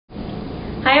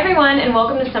everyone, and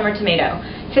welcome to Summer Tomato.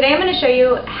 Today I'm going to show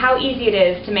you how easy it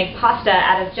is to make pasta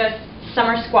out of just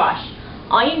summer squash.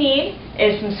 All you need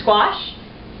is some squash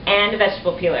and a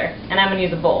vegetable peeler, and I'm going to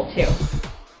use a bowl too.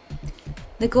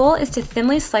 The goal is to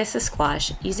thinly slice the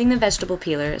squash using the vegetable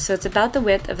peeler so it's about the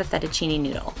width of a fettuccine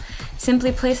noodle.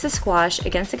 Simply place the squash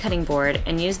against the cutting board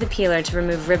and use the peeler to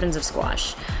remove ribbons of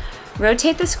squash.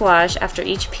 Rotate the squash after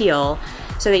each peel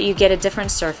so that you get a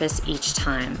different surface each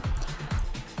time.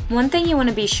 One thing you want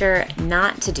to be sure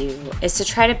not to do is to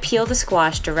try to peel the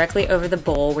squash directly over the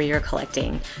bowl where you're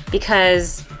collecting,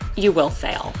 because you will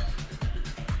fail.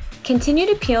 Continue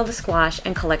to peel the squash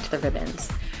and collect the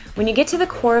ribbons. When you get to the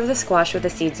core of the squash where the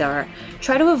seeds are,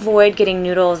 try to avoid getting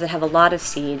noodles that have a lot of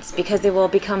seeds because they will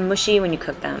become mushy when you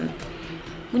cook them.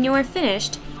 When you are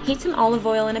finished, heat some olive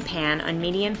oil in a pan on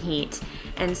medium heat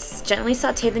and gently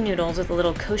saute the noodles with a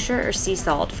little kosher or sea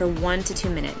salt for 1 to 2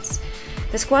 minutes.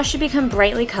 The squash should become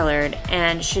brightly colored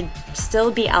and should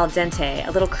still be al dente,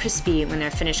 a little crispy when they're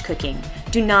finished cooking.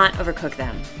 Do not overcook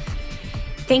them.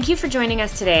 Thank you for joining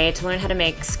us today to learn how to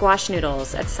make squash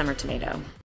noodles at Summer Tomato.